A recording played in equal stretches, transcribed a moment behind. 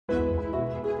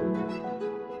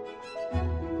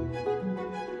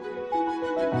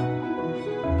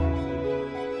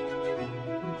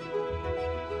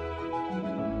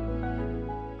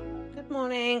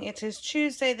It is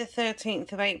Tuesday the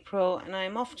 13th of April and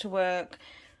I'm off to work.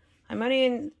 I'm only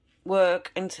in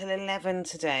work until 11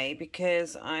 today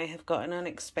because I have got an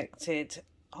unexpected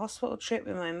hospital trip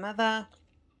with my mother.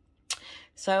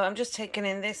 So I'm just taking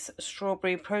in this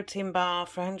strawberry protein bar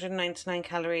for 199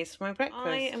 calories for my breakfast.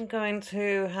 I am going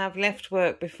to have left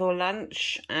work before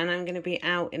lunch and I'm going to be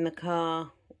out in the car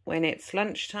when it's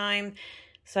lunchtime.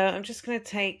 So I'm just going to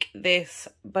take this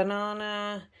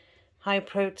banana high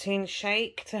protein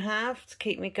shake to have to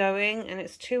keep me going, and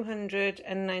it's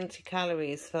 290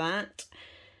 calories for that.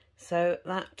 So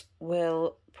that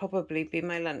will probably be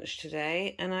my lunch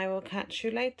today and I will catch you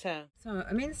later. So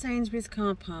I'm in Sainsburys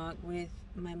car park with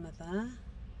my mother.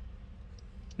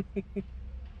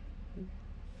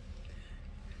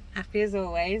 Happy as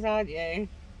always, aren't you,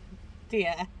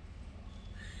 dear?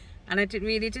 And I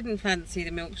really didn't fancy the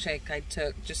milkshake I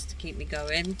took just to keep me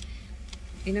going.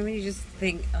 You know when you just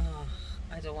think, oh,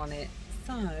 I don't want it.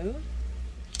 So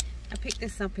I picked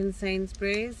this up in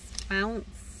Sainsburys.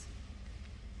 Bounce.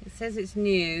 It says it's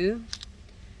new.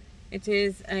 It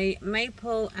is a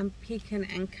maple and pecan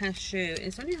and cashew.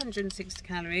 It's only 160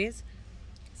 calories.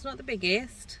 It's not the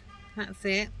biggest. That's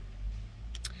it.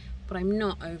 But I'm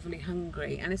not overly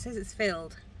hungry. And it says it's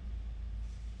filled.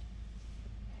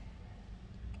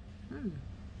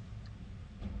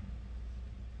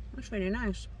 That's really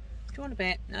nice. Do you want a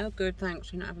bit? No, good,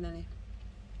 thanks. You're not having any.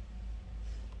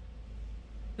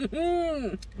 Have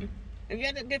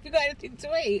you got anything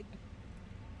to eat?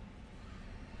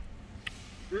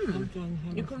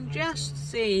 You can just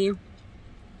see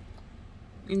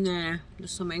in there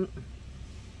there's something.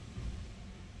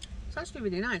 It's actually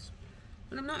really nice.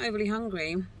 And I'm not overly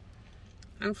hungry.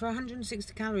 And for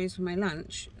 160 calories for my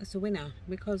lunch, it's a winner.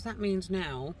 Because that means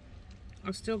now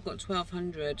I've still got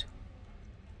 1200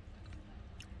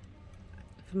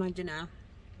 for my dinner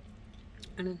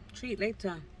and a treat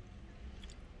later.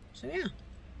 So yeah,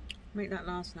 make that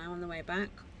last now on the way back.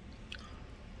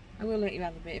 I will let you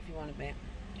have a bit if you want a bit.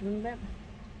 Do you want a bit?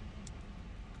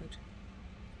 Good.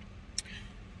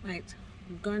 Right,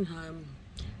 I'm going home,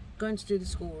 going to do the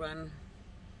school run,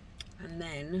 and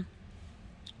then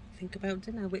think about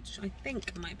dinner, which I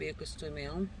think might be a gusto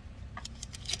meal.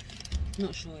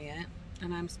 Not sure yet.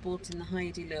 And I'm sporting the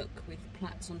Heidi look with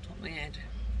plaits on top of my head.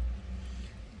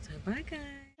 So bye guys.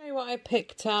 Show you what I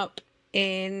picked up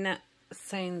in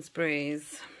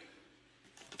Sainsburys.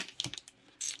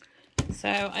 So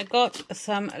I got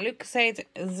some Lucozade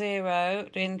Zero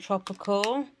in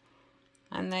Tropical,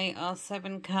 and they are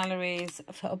 7 calories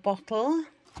for a bottle.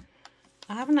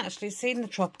 I haven't actually seen the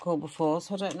Tropical before,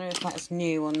 so I don't know if that's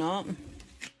new or not.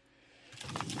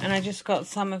 And I just got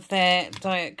some of their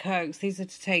Diet Cokes. These are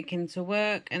to take into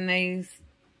work, and these,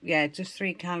 yeah, just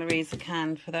 3 calories a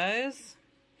can for those.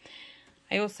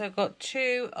 I also got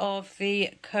 2 of the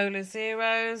Cola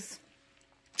Zeros.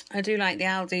 I do like the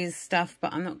Aldi's stuff,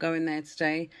 but I'm not going there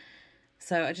today.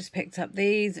 So I just picked up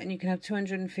these, and you can have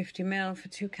 250 ml for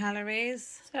 2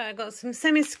 calories. So I got some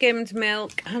semi-skimmed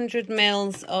milk, 100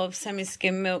 ml of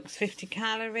semi-skimmed milk, 50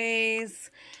 calories.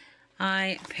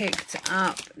 I picked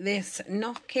up this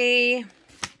gnocchi,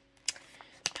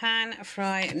 pan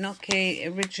fry gnocchi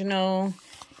original.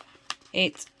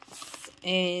 It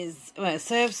is, well, it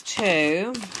serves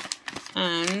 2,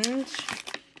 and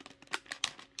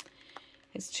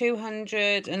it's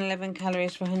 211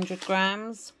 calories for 100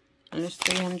 grams, and there's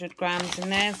 300 grams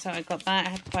in there, so I got that. I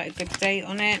had quite a good date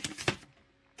on it.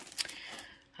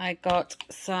 I got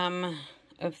some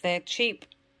of their cheap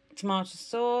tomato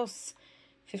sauce,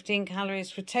 15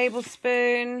 calories for a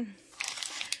tablespoon.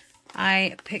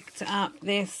 I picked up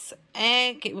this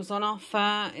egg. It was on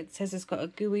offer. It says it's got a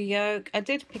gooey yolk. I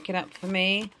did pick it up for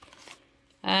me.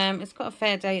 It's got a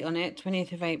fair date on it,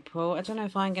 20th of April. I don't know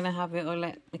if I'm going to have it or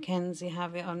let Mackenzie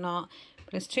have it or not.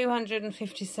 But it's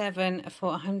 257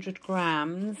 for 100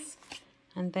 grams.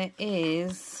 And there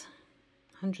is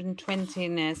 120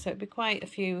 in there. So it'd be quite a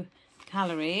few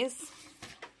calories.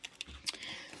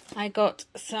 I got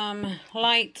some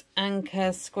Light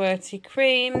Anchor Squirty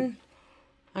Cream.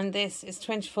 And this is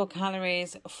 24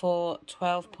 calories for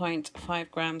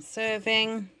 12.5 grams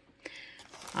serving.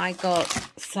 I got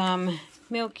some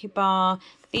Milky Bar.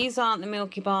 These aren't the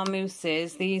Milky Bar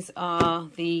mousses. These are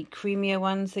the creamier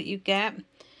ones that you get.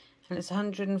 And it's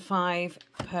 105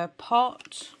 per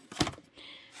pot.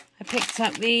 I picked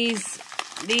up these.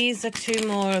 These are 2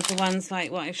 more of the ones like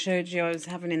what I showed you I was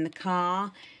having in the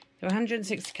car. They're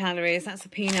 160 calories. That's a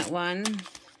peanut one.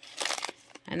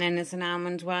 And then there's an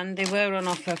almond one. They were on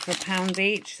offer for £1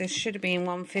 each. This should have been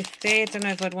 $1.50. I don't know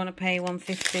if I'd want to pay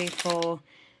 $1.50 for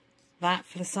that,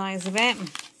 for the size of it.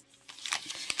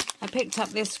 I picked up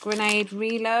this grenade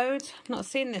reload. I've not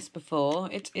seen this before.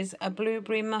 It is a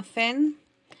blueberry muffin.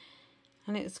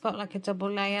 And it's got like a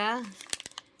double layer.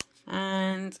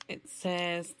 And it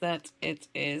says that it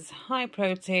is high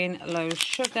protein, low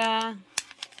sugar.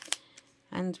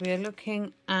 And we are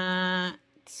looking at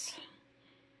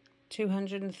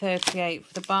 238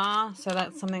 for the bar. So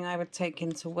that's something I would take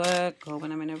into work or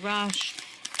when I'm in a rush.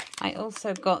 I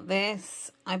also got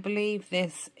this. I believe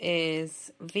this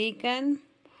is vegan.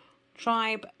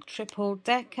 Tribe triple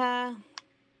decker.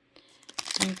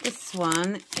 And this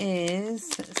one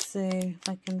is, let's see if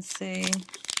I can see.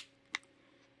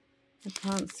 I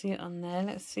can't see it on there.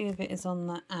 Let's see if it is on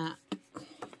the app.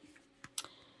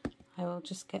 I will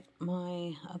just get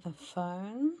my other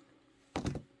phone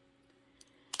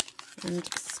and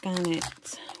scan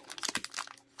it.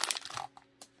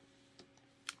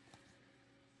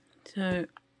 So,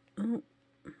 oh,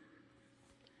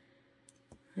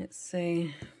 let's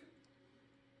see.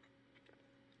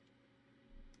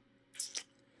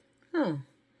 Oh,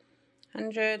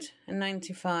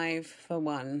 195 for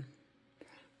one.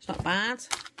 It's not bad.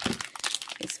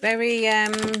 It's very,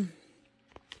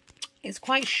 it's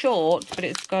quite short, but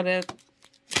it's got a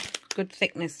good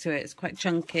thickness to it. It's quite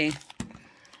chunky.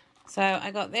 So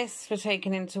I got this for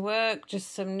taking into work.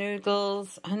 Just some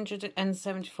noodles,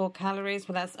 174 calories.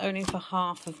 Well, that's only for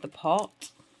half of the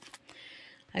pot.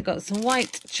 I got some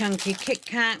white chunky Kit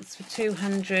Kats for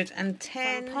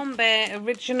 210. Some Pom Bear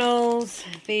Originals.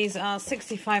 These are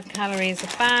 65 calories a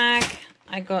bag.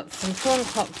 I got some prawn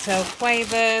cocktail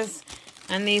quavers,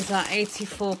 and these are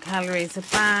 84 calories a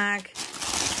bag.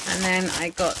 And then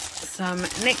I got some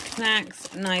Knick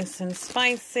Knacks, nice and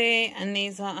spicy, and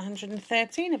these are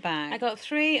 113 a bag. I got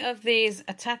 3 of these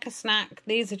Attacker Snack.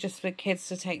 These are just for kids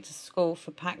to take to school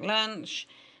for packed lunch.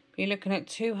 You're looking at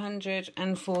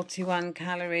 241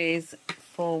 calories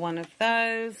for one of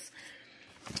those.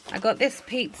 I got this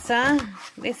pizza.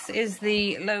 This is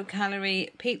the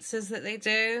low-calorie pizzas that they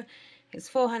do. It's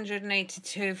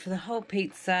 482 for the whole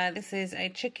pizza. This is a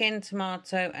chicken,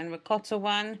 tomato, and ricotta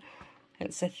one.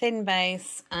 It's a thin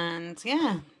base, and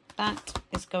yeah, that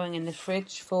is going in the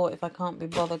fridge for if I can't be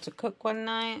bothered to cook one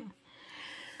night.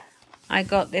 I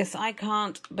got this. I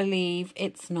can't believe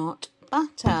it's not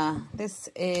butter. This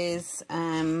is,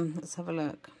 let's have a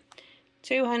look,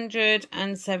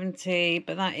 270,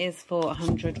 but that is for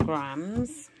 100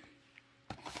 grams.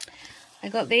 I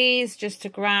got these just to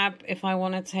grab if I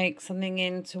want to take something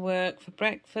in to work for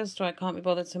breakfast or I can't be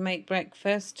bothered to make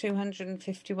breakfast.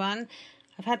 251.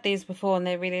 I've had these before and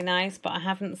they're really nice, but I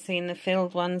haven't seen the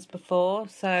filled ones before,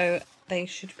 so they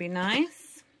should be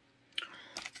nice.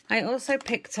 I also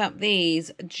picked up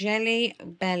these Jelly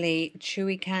Belly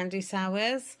Chewy Candy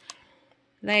Sours.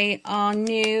 They are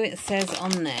new, it says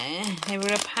on there. They were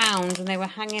 £1 and they were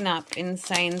hanging up in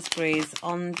Sainsburys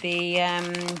on the,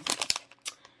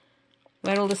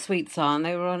 where all the sweets are. And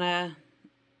they were on a,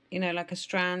 you know, like a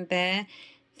strand there.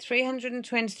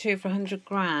 322 for 100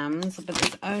 grams, but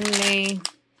there's only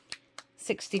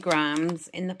 60 grams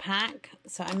in the pack.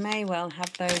 So I may well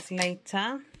have those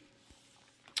later.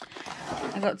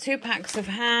 I got 2 packs of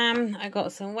ham. I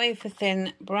got some wafer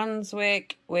thin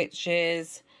Brunswick, which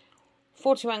is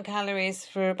 41 calories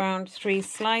for around 3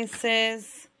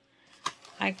 slices.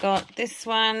 I got this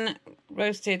one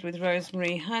roasted with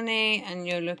rosemary honey, and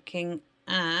you're looking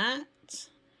at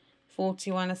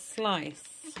 41 a slice.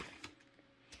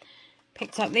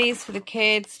 Picked up these for the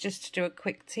kids just to do a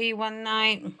quick tea one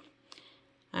night,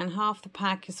 and half the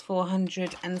pack is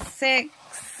 406.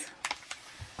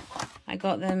 I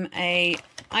got them a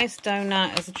iced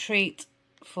donut as a treat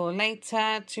for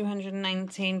later,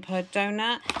 219 per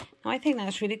donut. Now I think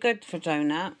that's really good for a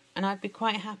donut, and I'd be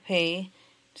quite happy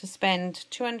to spend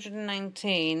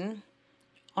 219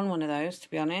 on one of those, to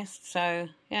be honest. So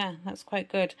yeah, that's quite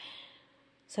good.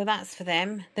 So that's for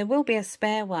them. There will be a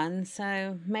spare one,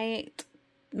 so may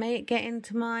it get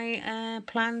into my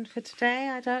plan for today?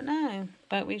 I don't know,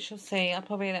 but we shall see. I'll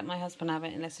probably let my husband have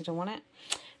it unless he don't want it.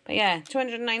 But yeah,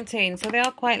 219, so they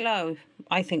are quite low.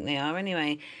 I think they are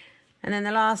anyway. And then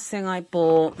the last thing I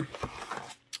bought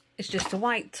is just a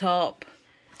white top,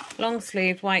 long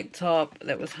sleeved white top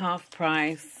that was half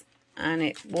price, and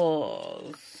it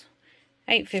was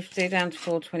 £8.50 down to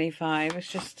 £4.25.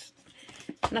 It's just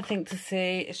nothing to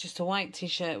see. It's just a white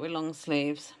t-shirt with long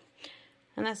sleeves.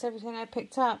 And that's everything I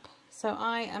picked up. So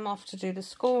I am off to do the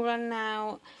school run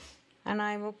now, and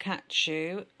I will catch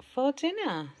you for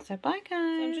dinner. So bye guys.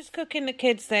 So I'm just cooking the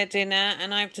kids their dinner,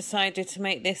 and I've decided to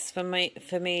make this for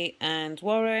me and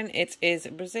Warren. It is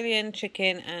Brazilian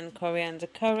chicken and coriander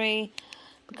curry,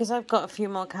 because I've got a few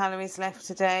more calories left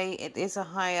today. It is a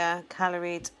higher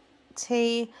caloried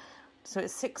tea, So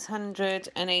it's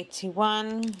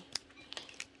 681.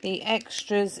 The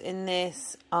extras in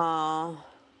this are,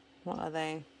 what are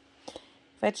they?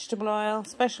 Vegetable oil,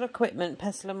 special equipment,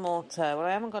 pestle and mortar. Well,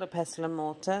 I haven't got a pestle and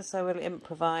mortar, so we'll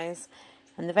improvise.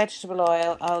 And the vegetable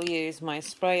oil, I'll use my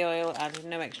spray oil, adding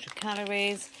no extra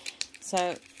calories.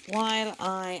 So while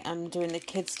I am doing the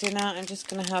kids' dinner, I'm just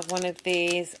going to have one of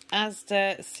these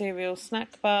Asda cereal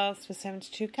snack bars for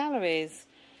 72 calories.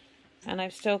 And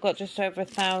I've still got just over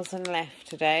 1,000 left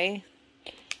today.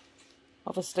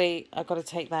 Obviously, I've got to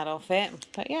take that off it.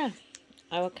 But yeah,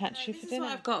 I will catch you for dinner. This is what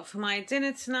I've got for my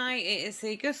dinner tonight. It is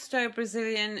the Gusto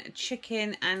Brazilian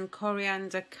chicken and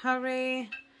coriander curry.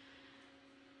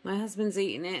 My husband's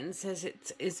eating it and says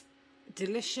it is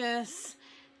delicious.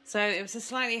 So it was a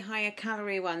slightly higher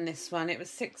calorie one, this one. It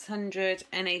was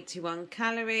 681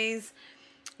 calories.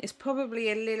 It's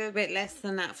probably a little bit less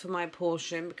than that for my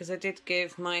portion because I did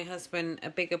give my husband a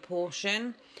bigger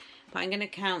portion. But I'm going to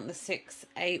count the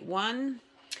 681.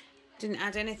 Didn't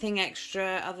add anything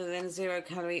extra other than 0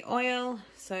 calorie oil,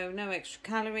 so no extra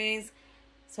calories.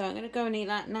 So I'm going to go and eat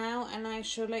that now, and I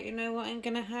shall let you know what I'm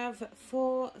going to have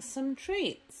for some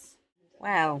treats.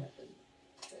 Wow,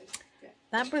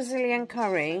 that Brazilian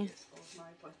curry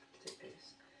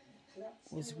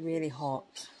was really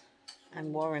hot,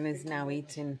 and Warren is now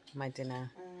eating my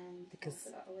dinner because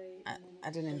I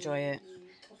didn't enjoy it.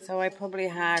 So I probably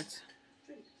had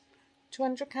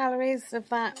 200 calories of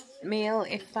that meal,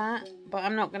 if that, but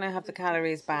I'm not going to have the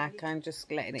calories back. I'm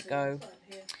just letting it go.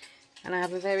 And I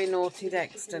have a very naughty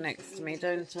Dexter next to me,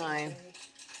 don't I?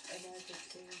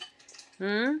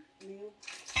 You've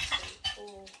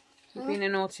been a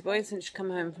naughty boy since you come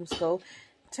home from school.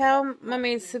 Tell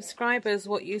Mummy's subscribers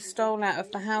what you stole out of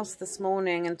the house this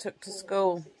morning and took to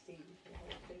school.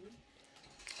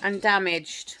 And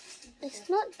damaged. It's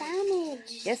not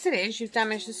damaged. Yes, it is. You've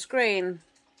damaged the screen.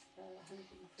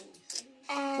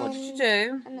 What did you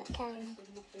do? I'm not telling.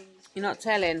 You're not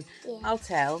telling? Yeah. I'll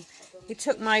tell. He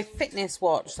took my fitness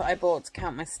watch that I bought to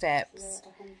count my steps.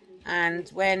 And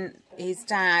when his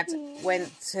dad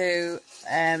went to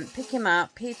pick him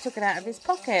up, he took it out of his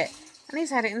pocket. And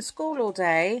he's had it in school all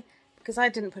day because I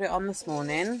didn't put it on this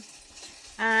morning.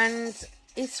 And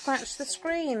he scratched the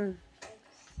screen.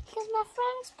 Because my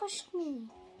friends pushed me.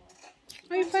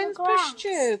 Oh, your friends pushed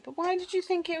you, but why did you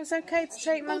think it was okay to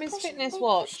take Mummy's fitness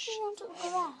watch?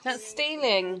 That's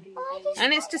stealing,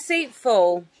 and it's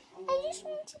deceitful. I just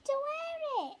wanted to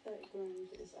wear it.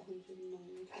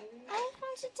 I just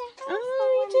wanted to have it for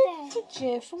one day. Did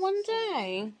you? For one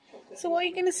day? So what are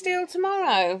you going to steal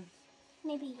tomorrow?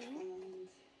 Maybe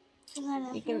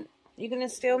you. You're going to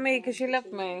steal me because you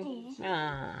love me? Yeah.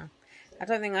 Ah, I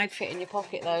don't think I'd fit in your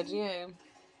pocket though, do you?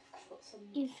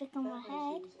 You'd fit on my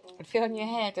head. I'd fit on your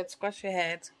head. I'd squash your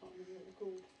head.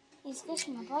 You're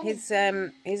squishing my body. He's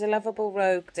a lovable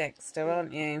rogue, Dexter,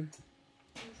 aren't you?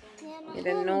 Yeah,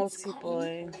 You're a naughty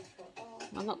boy.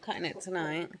 I'm not cutting it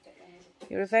tonight.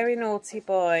 You're a very naughty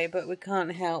boy, but we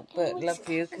can't help but love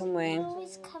you, can we? It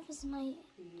always covers my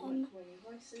eyes.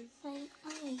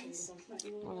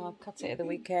 Well, I'll cut it at the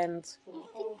weekend.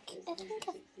 I think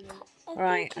I've cut.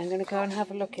 Right, I'm going to go and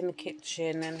have a look in the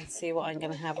kitchen and see what I'm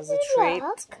going to have as a treat.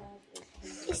 Look,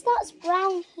 it starts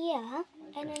brown here,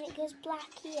 and then it goes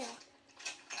black here.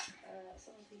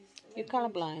 You're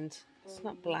colourblind. It's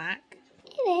not black.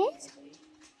 It is.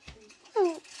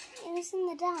 Oh, it was in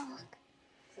the dark.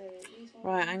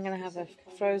 Right, I'm going to have a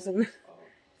frozen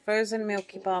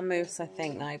Milky Bar mousse, I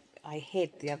think, that I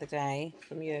hid the other day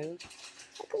from you,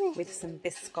 with some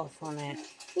Biscoff on it.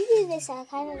 You do this, I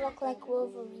kind of look like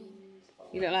Wolverine.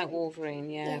 You look like Wolverine,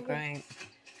 yeah, great.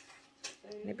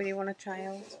 Anybody want a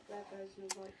child?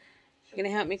 You're going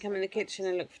to help me come in the kitchen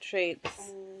and look for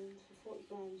treats?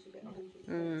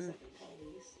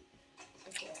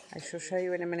 I shall show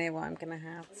you in a minute what I'm going to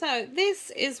have. So this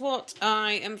is what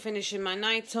I am finishing my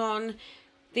night on.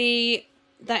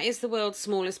 That is the world's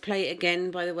smallest plate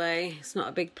again, by the way. It's not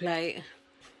a big plate.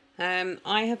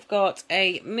 I have got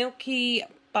a Milky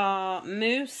Bar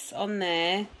mousse on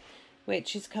there,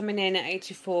 which is coming in at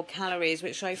 84 calories,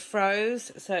 which I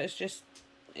froze, so it's just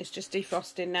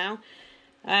defrosting now.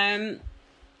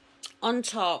 On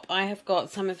top, I have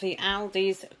got some of the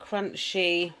Aldi's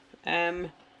crunchy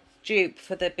dupe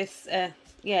for the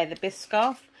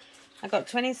Biscoff. I got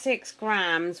 26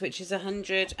 grams, which is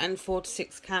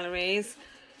 146 calories.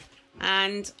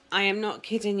 And I am not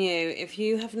kidding you. If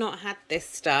you have not had this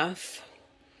stuff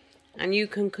and you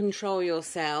can control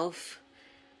yourself,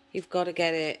 you've got to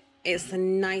get it. It's the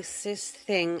nicest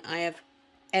thing I have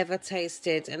ever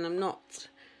tasted. And I'm not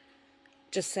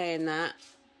just saying that.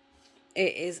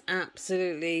 It is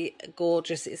absolutely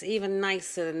gorgeous. It's even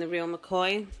nicer than the real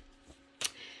McCoy.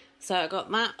 So I got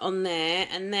that on there,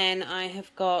 and then I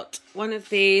have got one of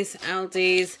these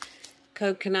Aldi's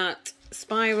coconut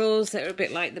spirals that are a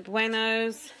bit like the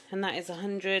Buenos, and that is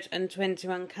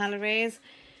 121 calories.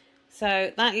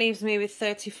 So that leaves me with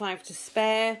 35 to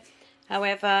spare.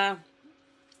 However,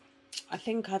 I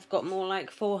think I've got more like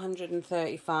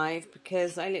 435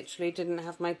 because I literally didn't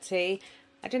have my tea.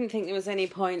 I didn't think there was any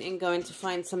point in going to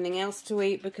find something else to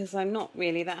eat because I'm not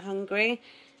really that hungry.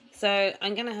 So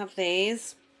I'm going to have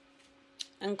these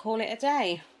and call it a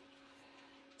day.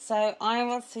 So I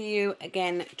will see you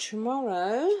again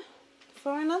tomorrow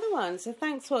for another one. So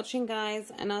thanks for watching,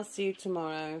 guys, and I'll see you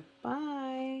tomorrow. Bye.